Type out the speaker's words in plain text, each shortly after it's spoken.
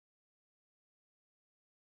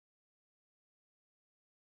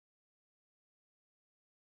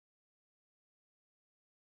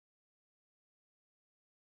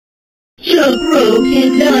Jump rope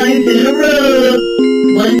 10 times in a row.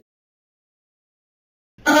 One.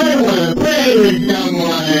 I wanna play with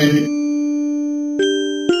someone.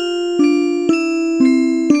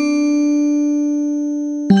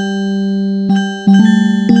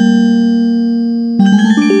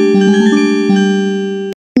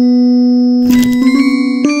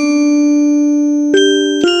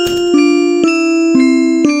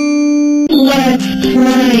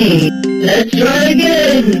 Let's try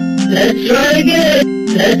again. Let's try again.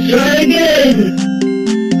 Let's try again.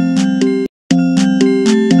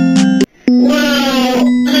 Wow,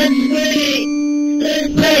 that's great. Let's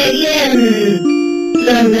play again.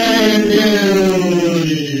 Sometime soon.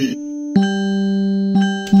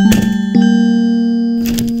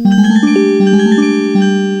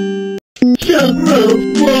 Jump rope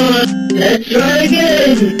 1. Let's try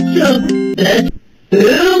again. Jump. Let's.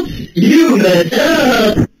 Oops, you messed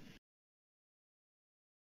up.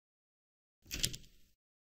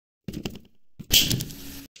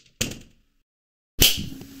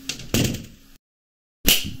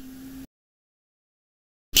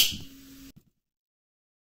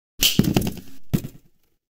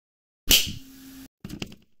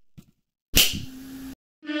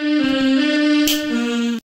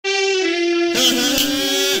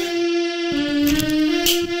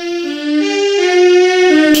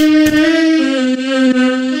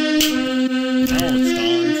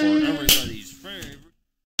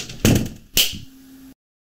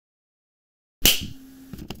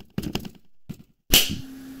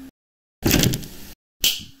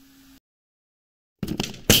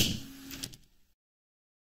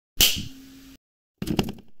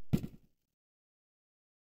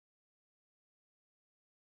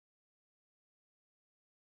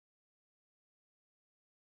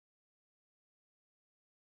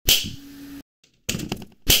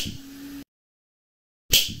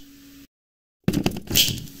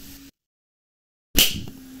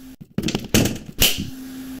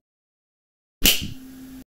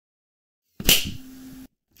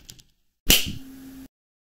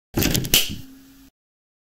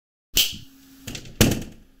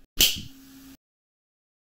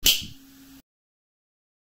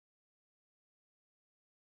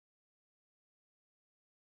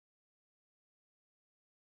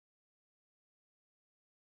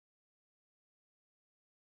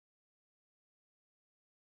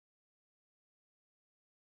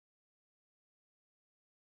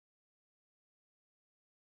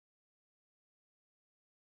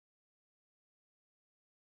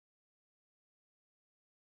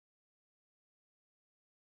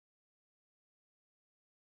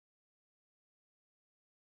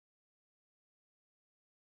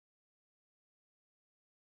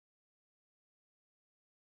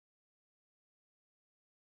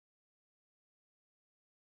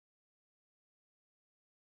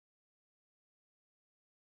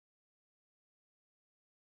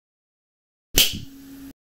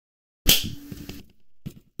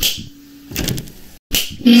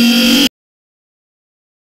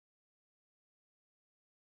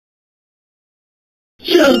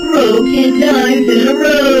 Jump rope 10 times in a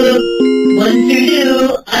row. Once you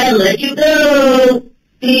do, I let you go.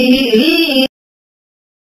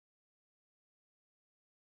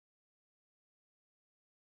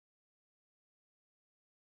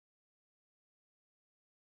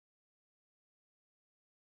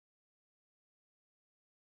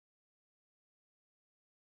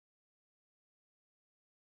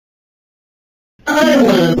 I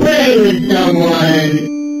wanna play with someone.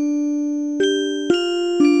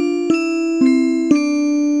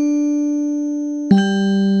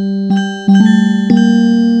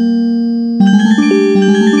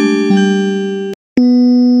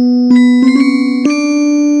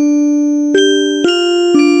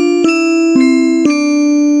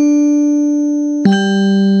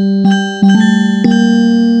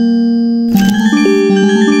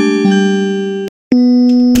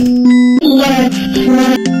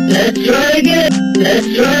 Let's try again. Let's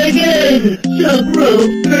try again. Jump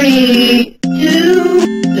rope 3,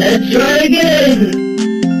 2. Let's try again.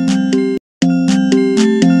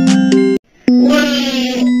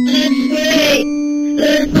 Wow, that's great.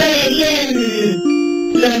 Let's play again.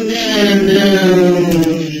 Sometime soon.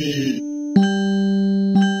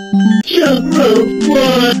 Jump rope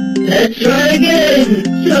 1. Let's try again.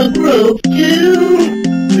 Jump rope 2.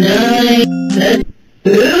 9. Let's.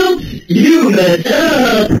 Oops, you messed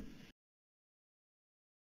up.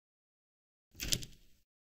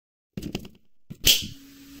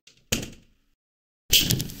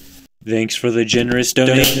 Thanks for the generous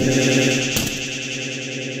donation.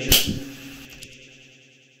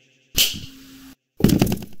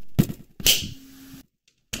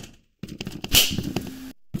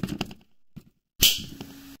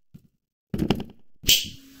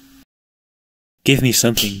 Give me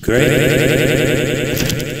something great.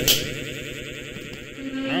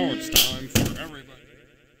 Now it's time for everybody.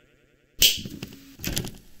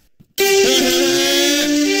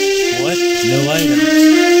 What? No items.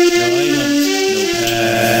 No items. No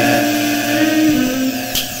pass.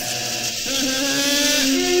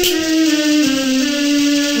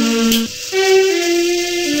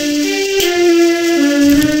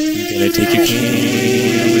 You gotta take your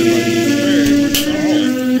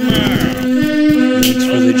Thanks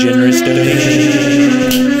for the generous donation.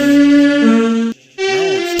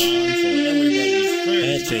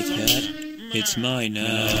 I'll take that. It's mine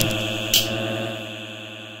now.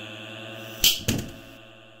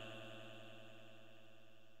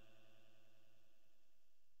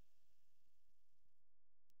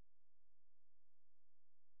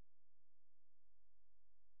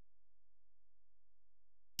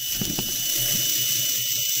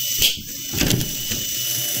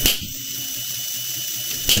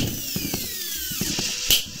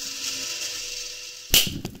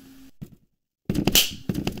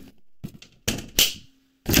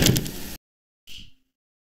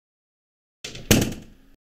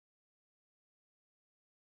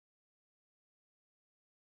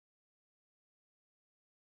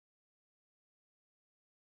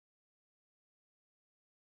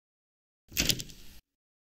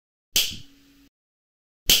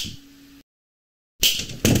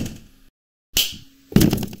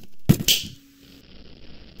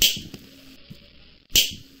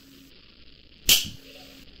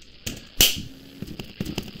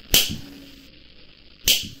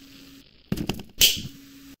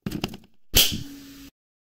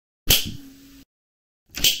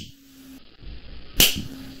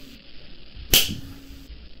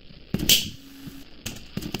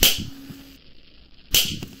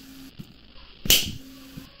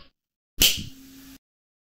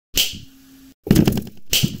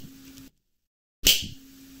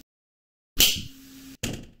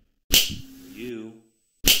 You.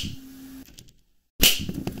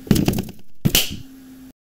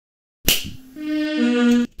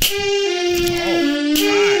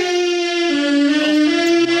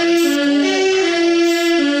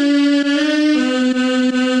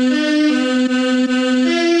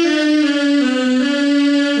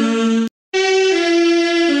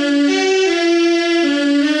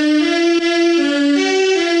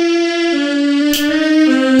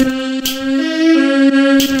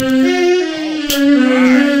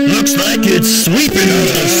 Looks like it's sweeping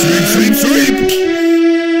us. Sweep, sweep, sweep.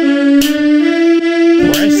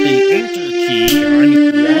 Press the enter key on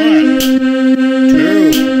 1,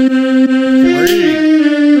 2, 3,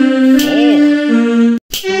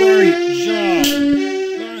 4. Great job.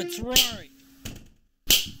 That's right.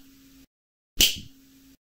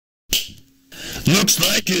 Looks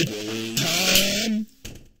like it's time.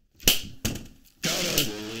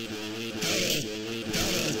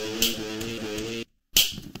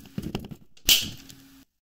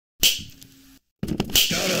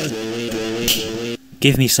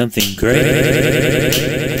 Give me something great.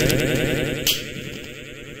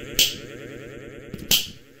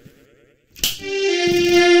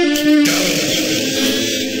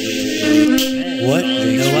 What?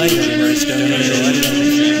 No items. No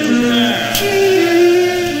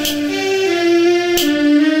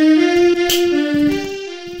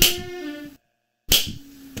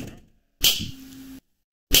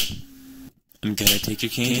I'm gonna take your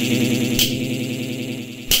cane.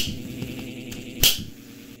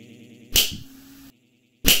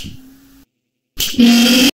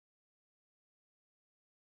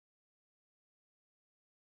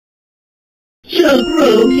 Jump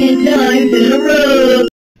rope 10 times in a row.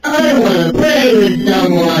 I wanna play with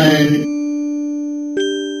someone.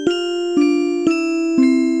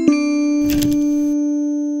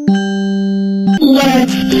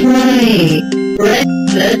 Let's try.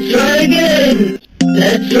 Let's try again.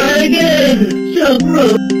 Let's try again. Jump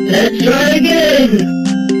rope. Let's try again.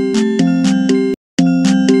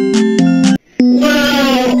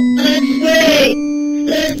 Wow. Let's wait.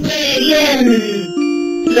 Let's play again.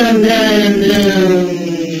 Sometime soon.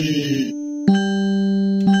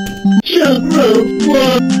 Jump rope.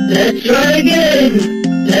 Whoa. Let's try again.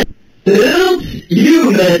 Oops.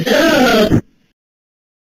 You messed up.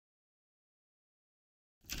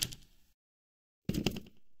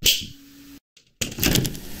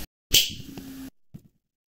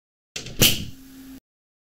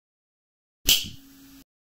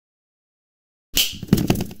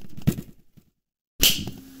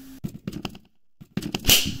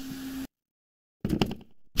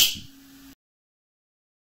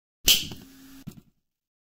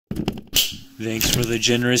 Thanks for the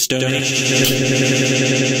generous donation.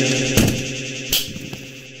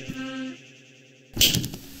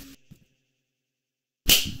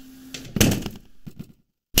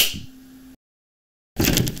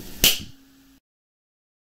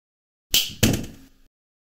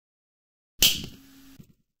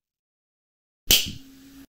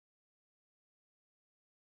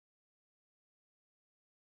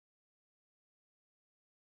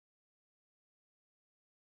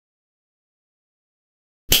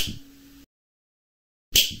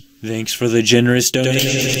 Thanks for the generous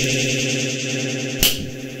donation.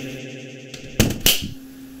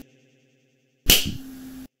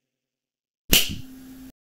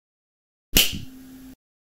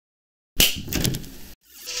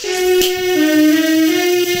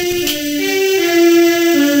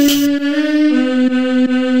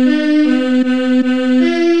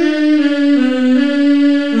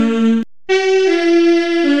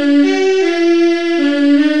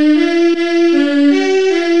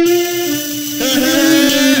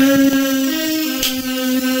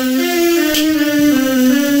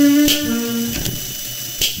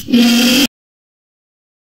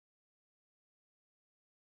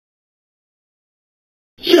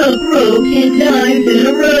 Jump rope 10 times in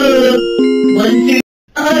a row. 1, 2,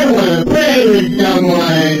 I wanna play with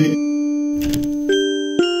someone.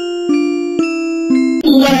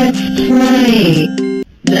 Let's play.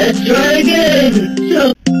 Let's try again.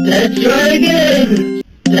 So, let's try again.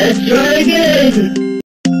 Let's try again.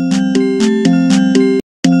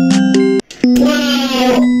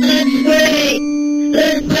 Wow, that's great.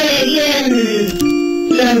 Let's play again.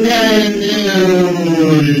 Sometimes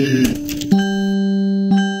soon.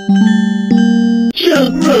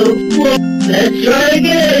 Jump rope, let's try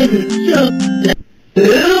again.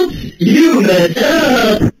 Oops, you messed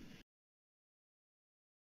up.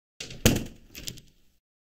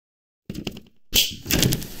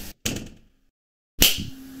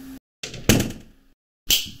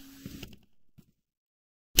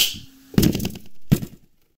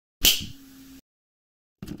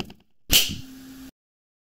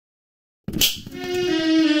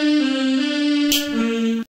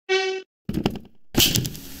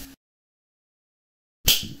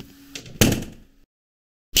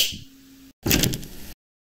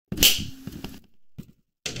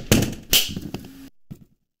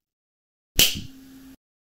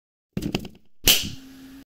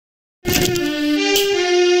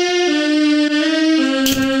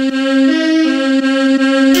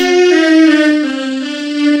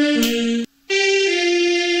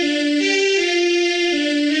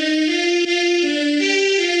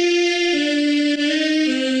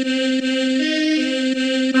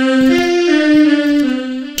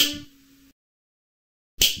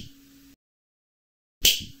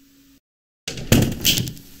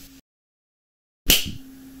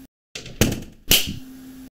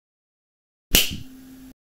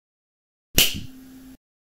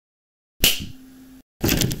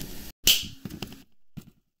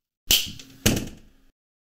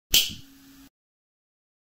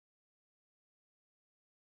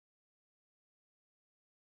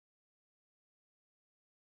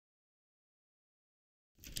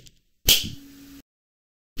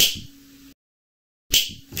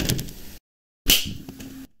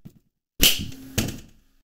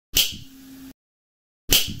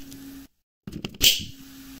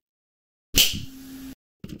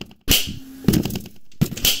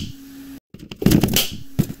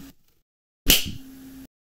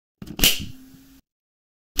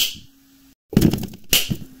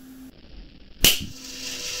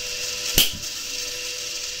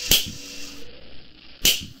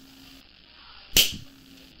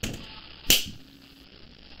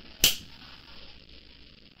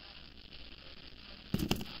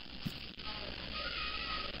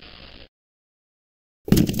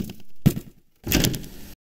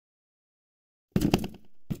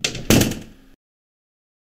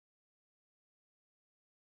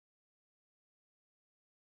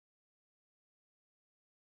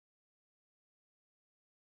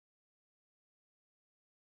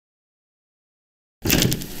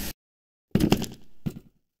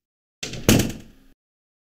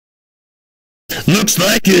 Looks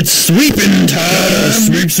like it's sweeping time!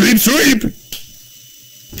 Sweep, sweep, sweep!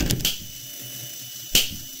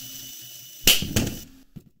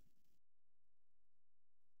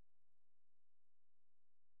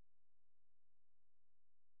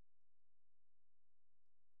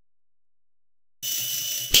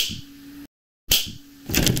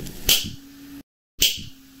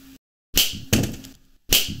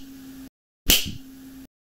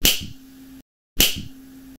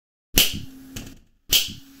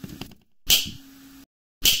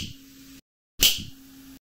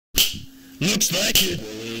 Looks like it.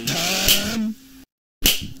 Time.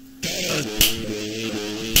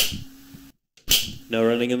 No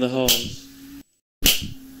running in the halls.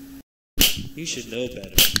 You should know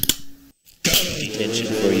better. Detention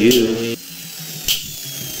for you.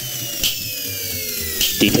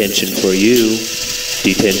 Detention for you.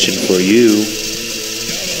 Detention for you.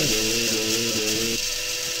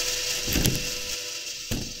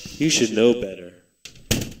 You should know better.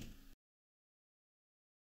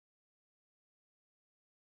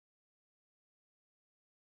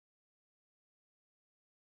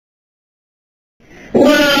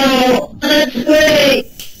 Wow, that's great.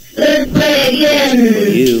 Let's play again. For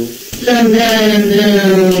you. Sometime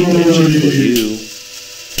soon. For you.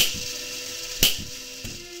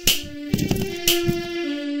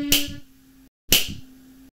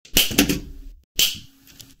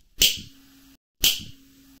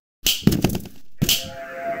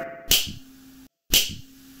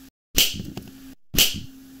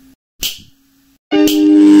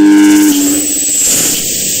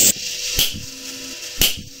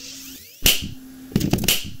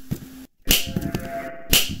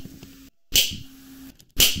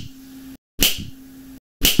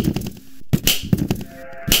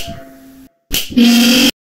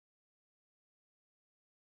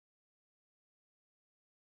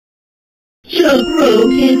 Jump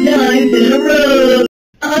rope 10 times in a row.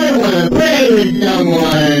 I wanna play with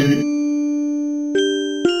someone.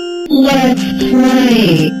 Let's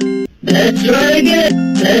play. Let's try again.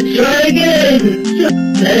 Let's try again.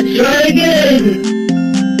 Let's try again.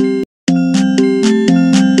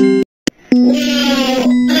 Wow,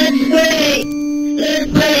 that's great. Let's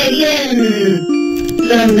play again.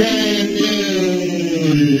 Sometime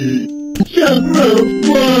soon. Jump rope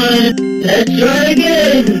 1. Let's try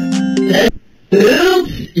again.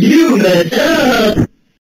 Oops, you messed up.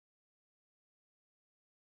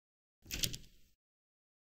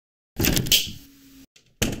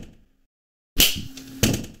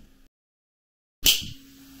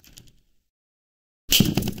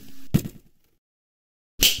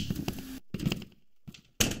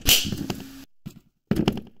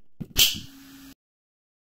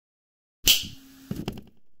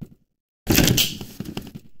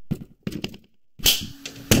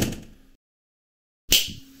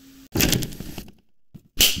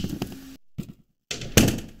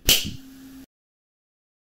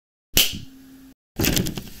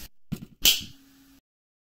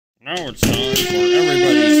 Now it's time for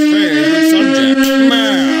everybody's favorite subject,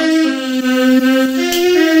 math.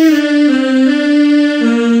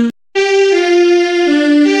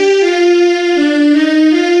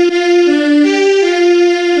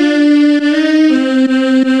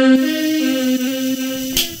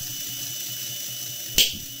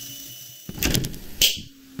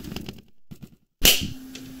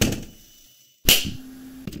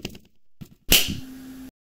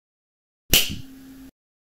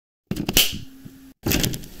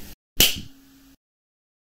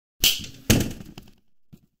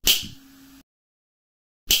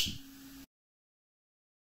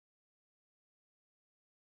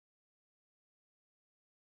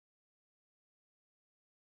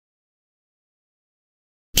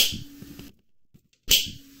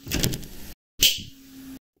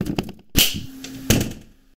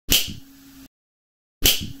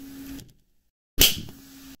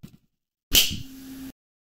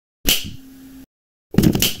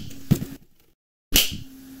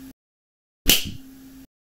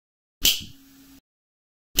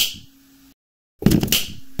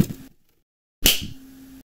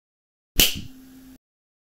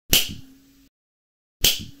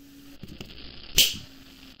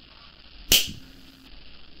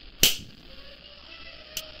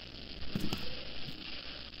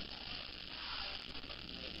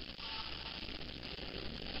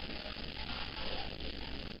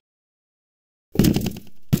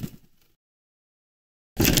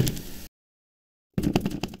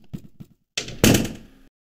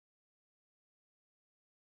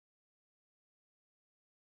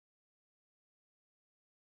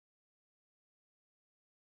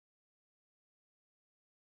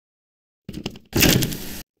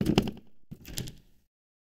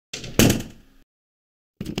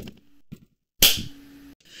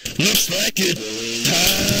 Looks like it.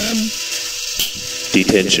 Time.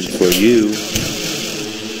 Detention for you.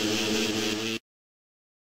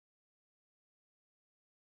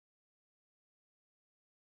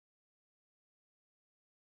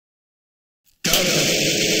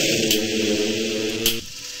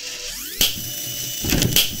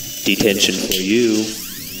 Detention for you.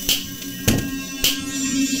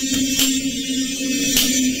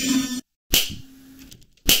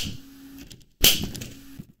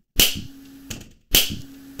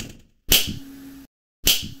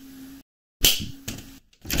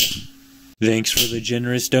 Thanks for the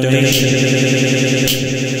generous donation.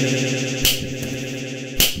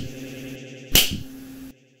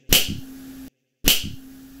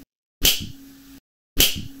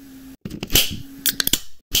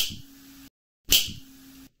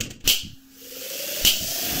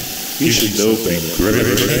 You should know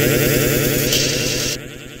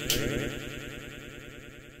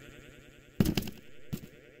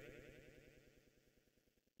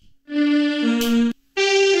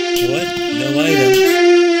What? No items.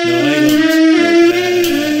 No items. No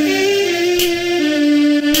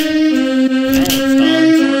Now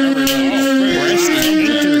it's time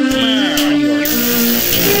for everybody's favorite subject.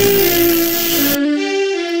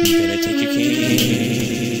 You gotta take your candy.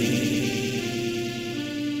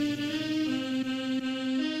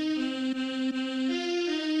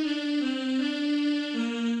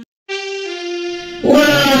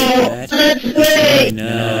 Wow, that's great!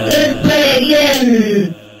 No. Let's play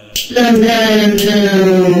again! Sometime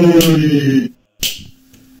soon!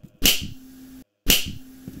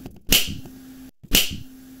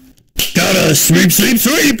 Gotta sweep, sweep,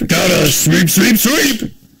 sweep! Gotta sweep, sweep,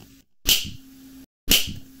 sweep!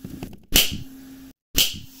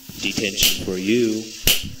 Detention for you.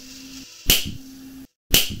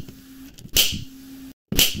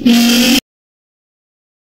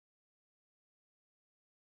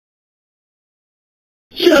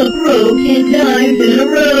 Jump rope 10 times in a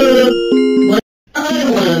row! What?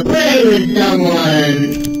 I wanna play with someone!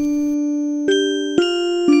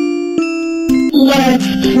 Let's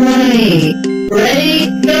try! Ready?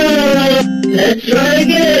 Go! Let's try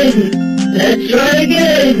again! Let's try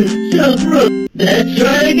again! Jump rope! Let's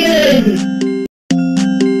try again!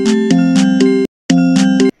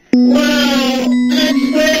 Wow! That's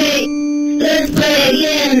great! Let's play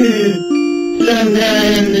again!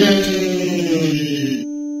 Sometime soon!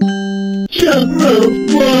 Jump rope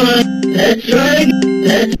 1! Let's try again!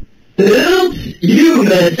 Let's... Oops! You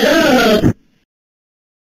messed up!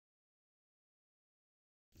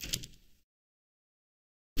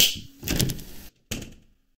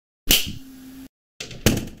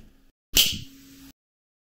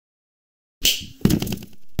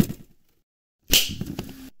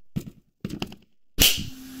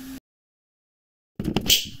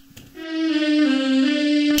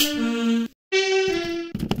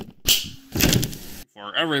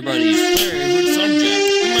 For everybody's favorite subject,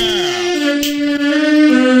 math.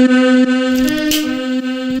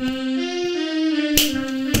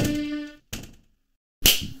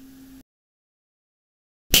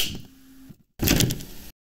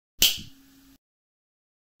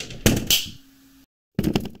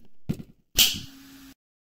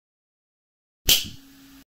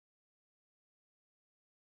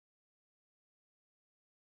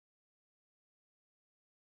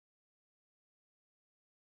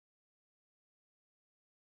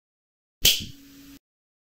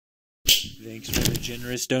 Thanks for the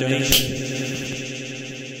generous donation.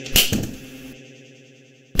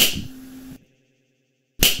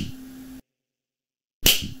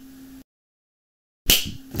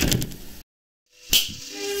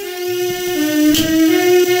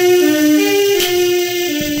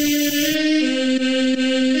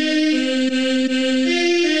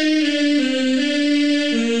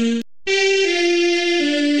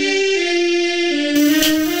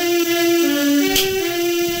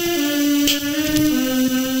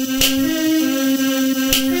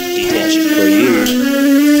 Detention for you.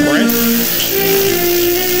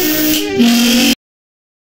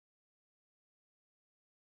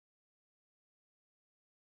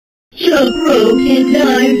 Jump rope 10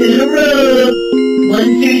 times in a row!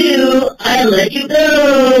 Once you do, I let you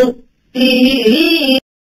go!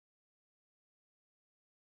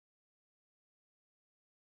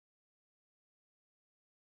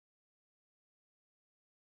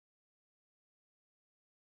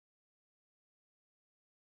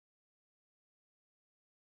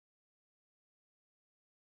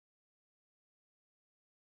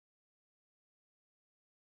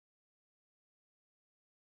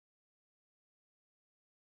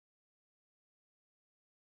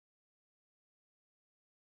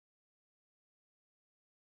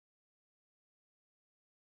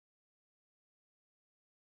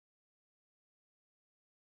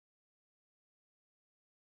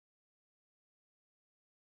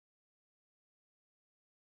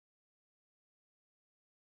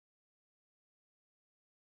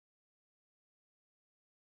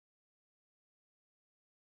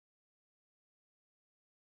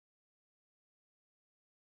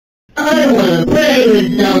 I wanna play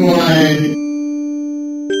with someone!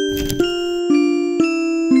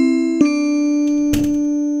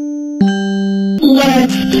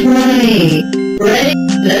 Let's try! 3. Ready?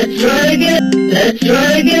 Let's try again. Let's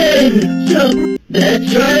try again. So,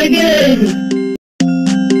 let's try again.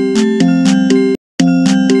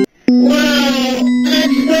 Wow,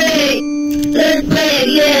 let's wait. Let's play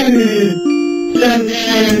again.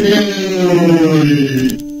 Sometime soon.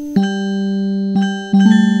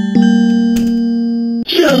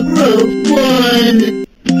 Jump rope 1.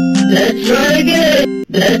 Let's try again.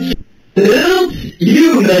 Oops,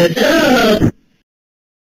 you messed up.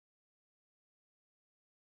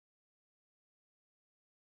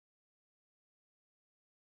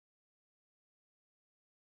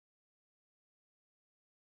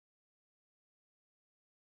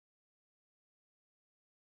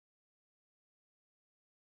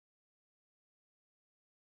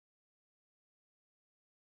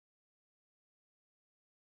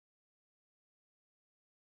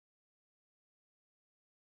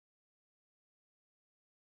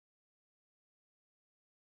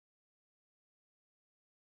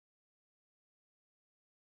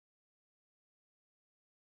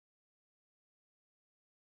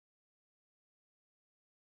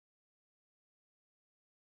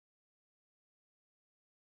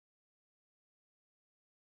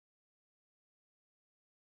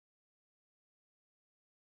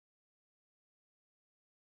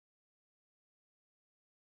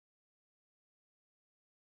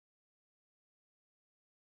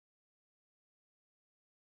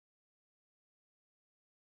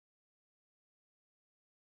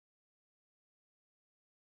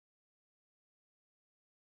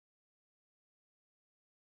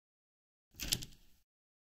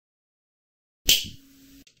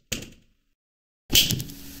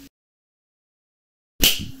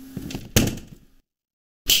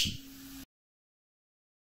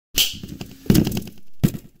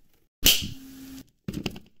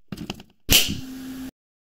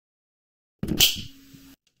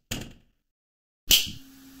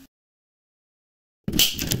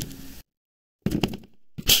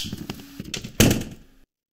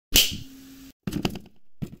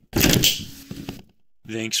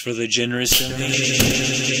 Thanks for the generous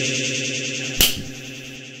donation.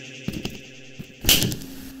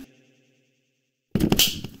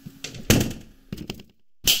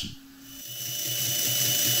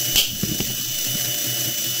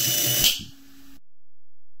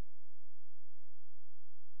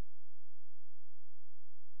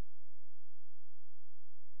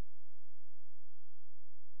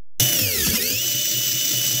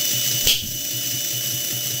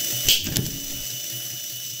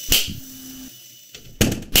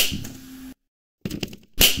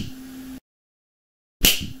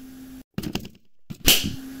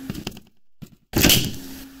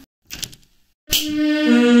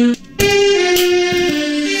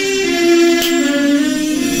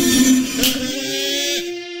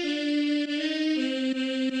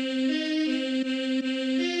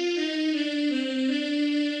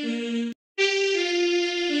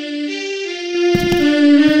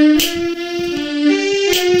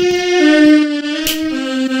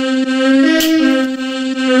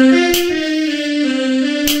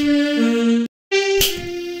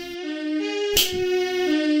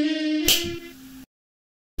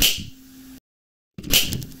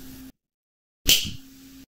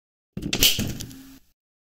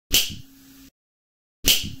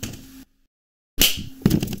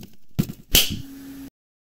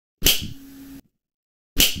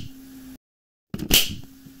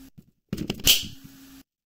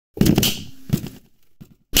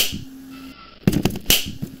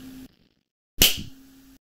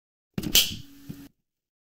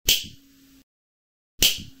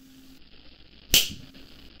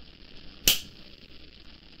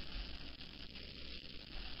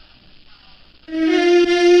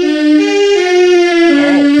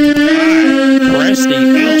 Press the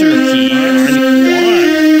Enter key on 1, 2,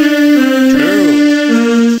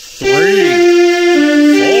 3,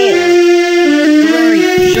 4.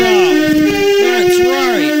 Great job! That's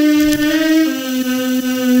right!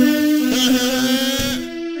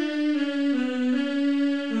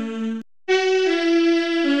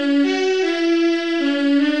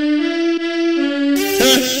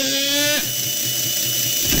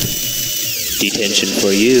 Detention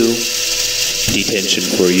for you. Detention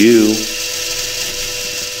for you.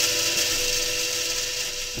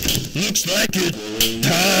 Looks like it's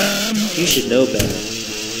time. You should know better.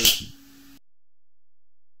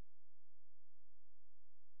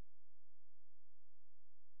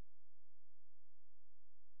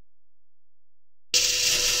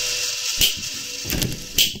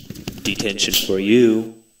 Detention for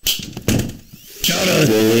you. Gotta.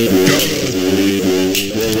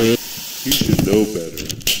 You should know better.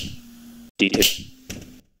 Detail.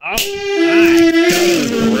 Oh,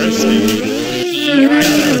 aggressive.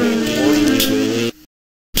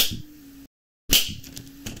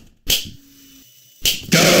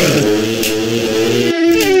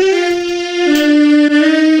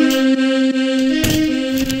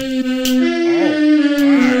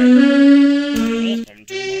 Welcome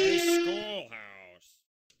to my schoolhouse.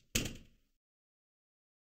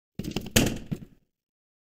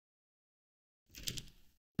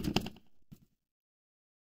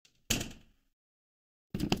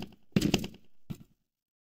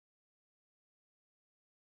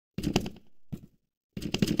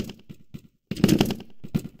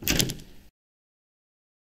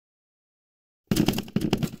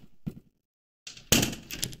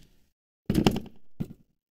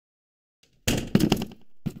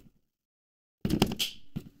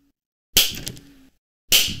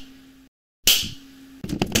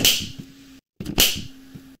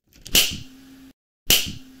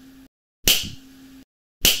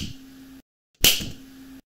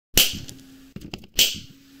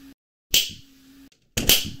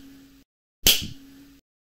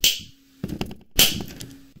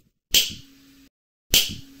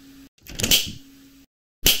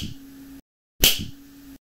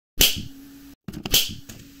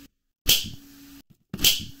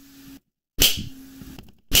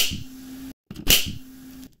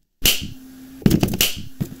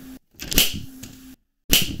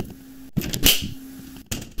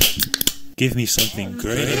 Give me something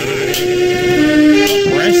great.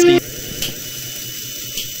 Rusty. What?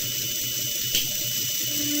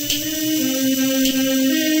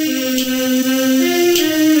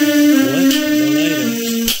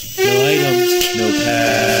 No items. No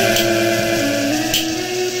pass.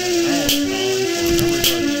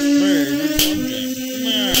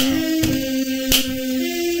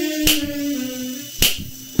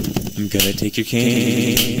 I'm gonna take your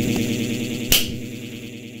cane.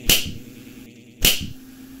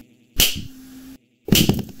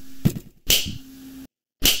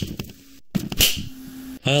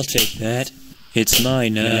 I'll take that. It's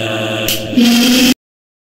mine now.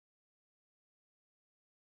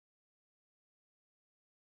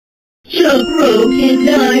 Jump rope 10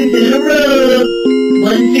 times in a row.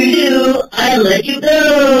 Once you do, I let you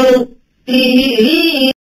go.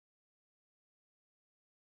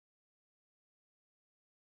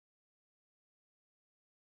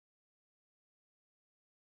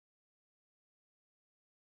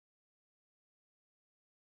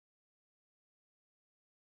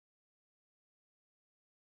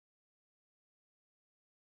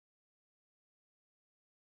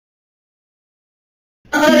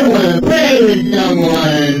 I wanna play with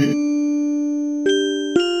someone.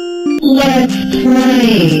 Let's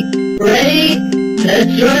play. Ready?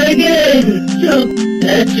 Let's try again. So,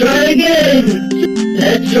 let's try again.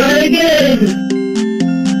 Let's try again.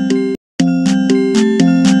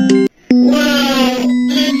 Wow,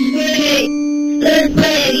 that's great. Let's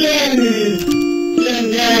play again. Dun,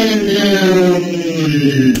 dun, dun.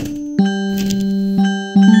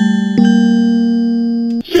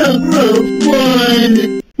 Jump rope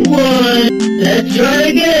 1. Let's try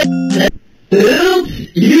again. Oops,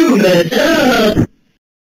 you messed up.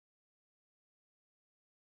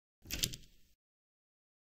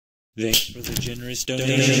 Thanks for the generous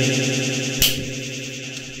donation.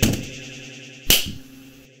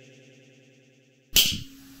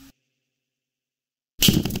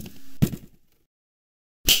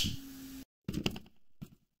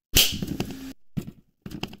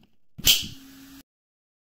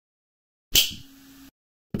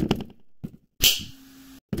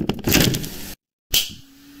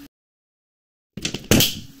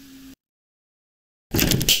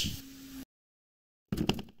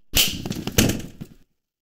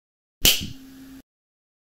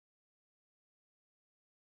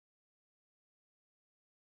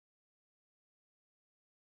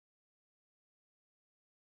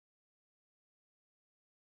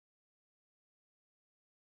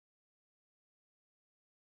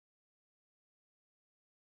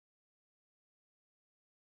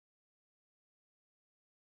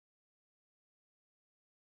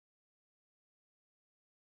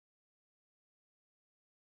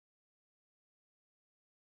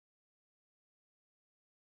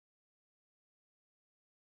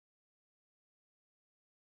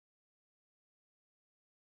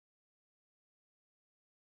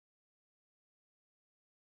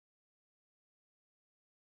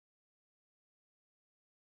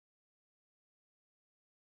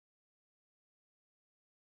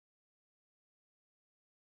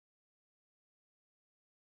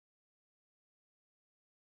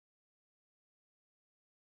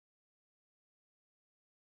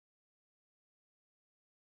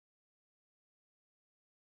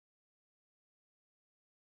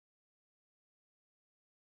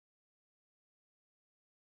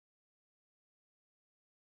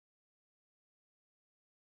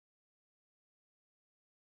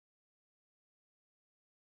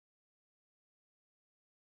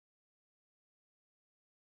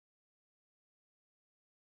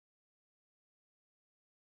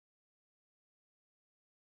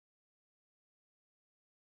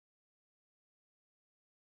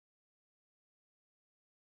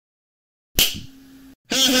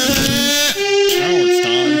 Now it's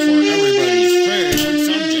time for everybody's favorite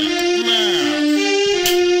subject, math.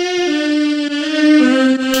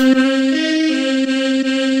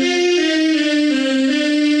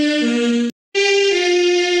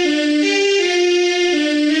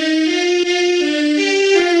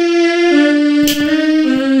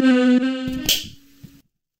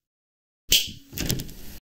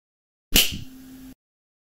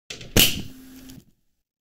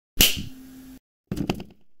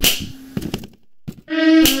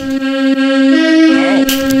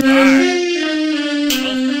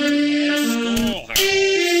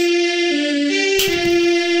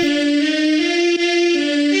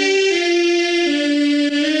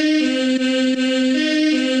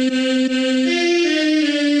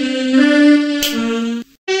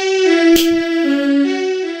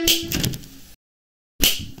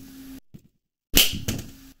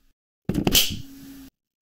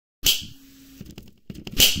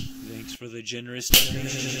 Thanks for the generous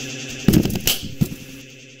donation.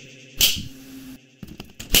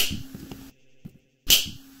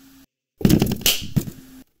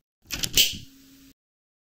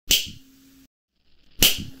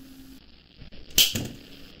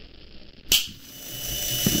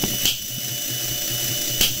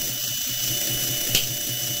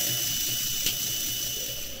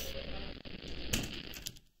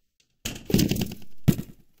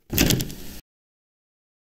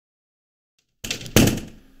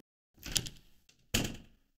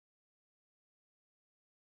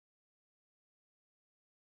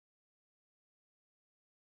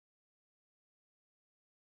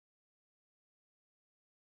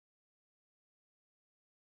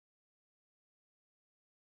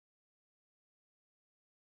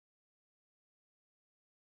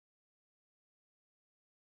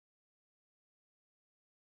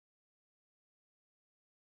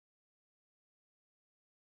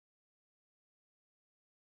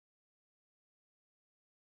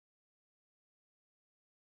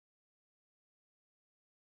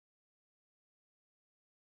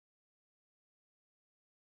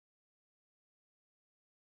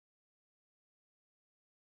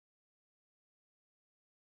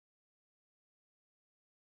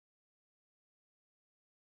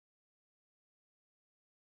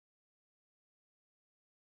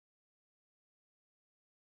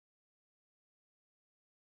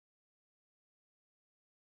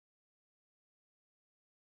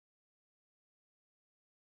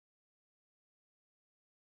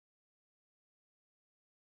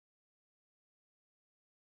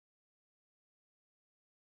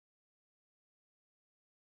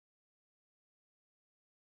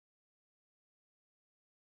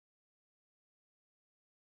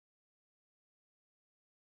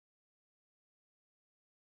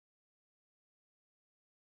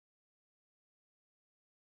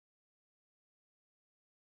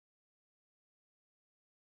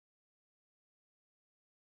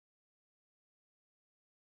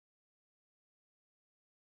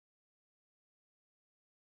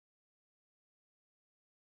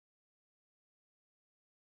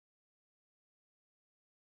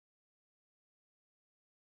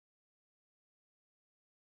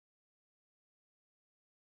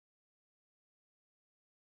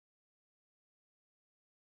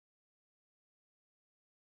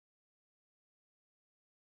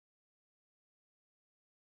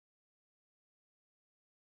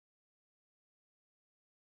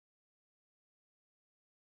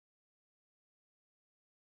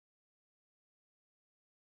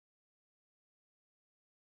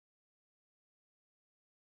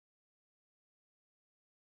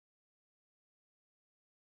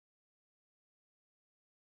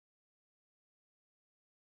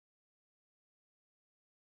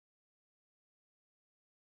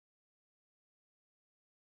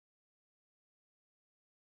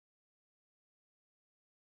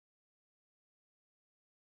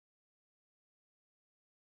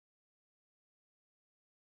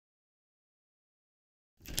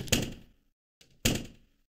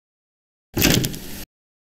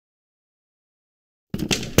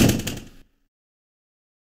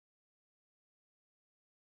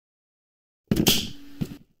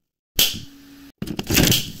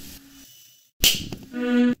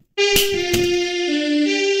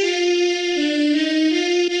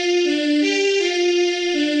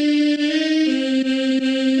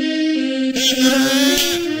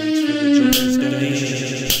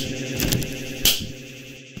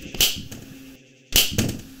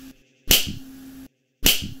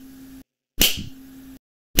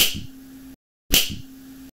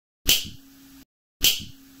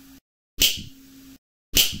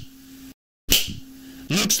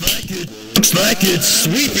 Looks like it's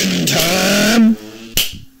sweeping time.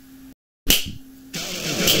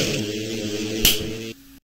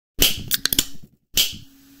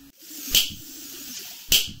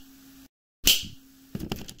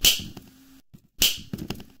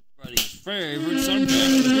 Everybody's favorite subject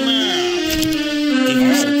is math. Give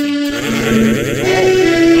me something great.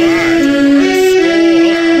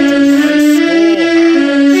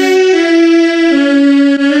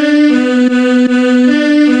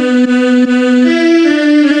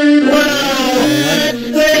 Wow, that's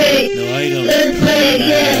great! No, I don't. Let's play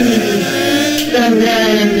again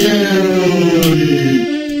sometime soon.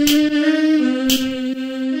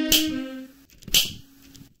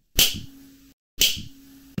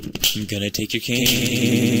 I'm gonna take your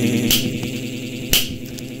cane.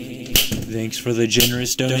 Thanks for the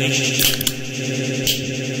generous donation.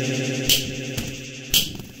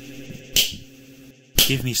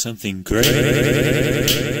 Give me something great.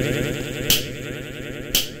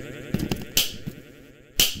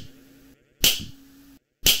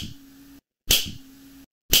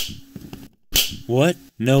 What?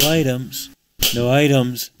 No items. No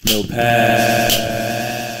items. No pass.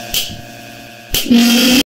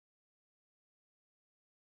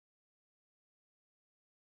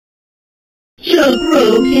 Jump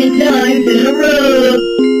rope 10 times in a row.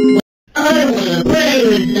 I wanna play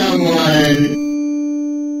with someone.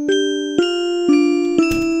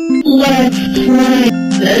 Let's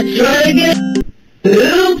try again.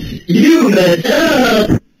 Oops, you messed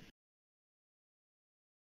up.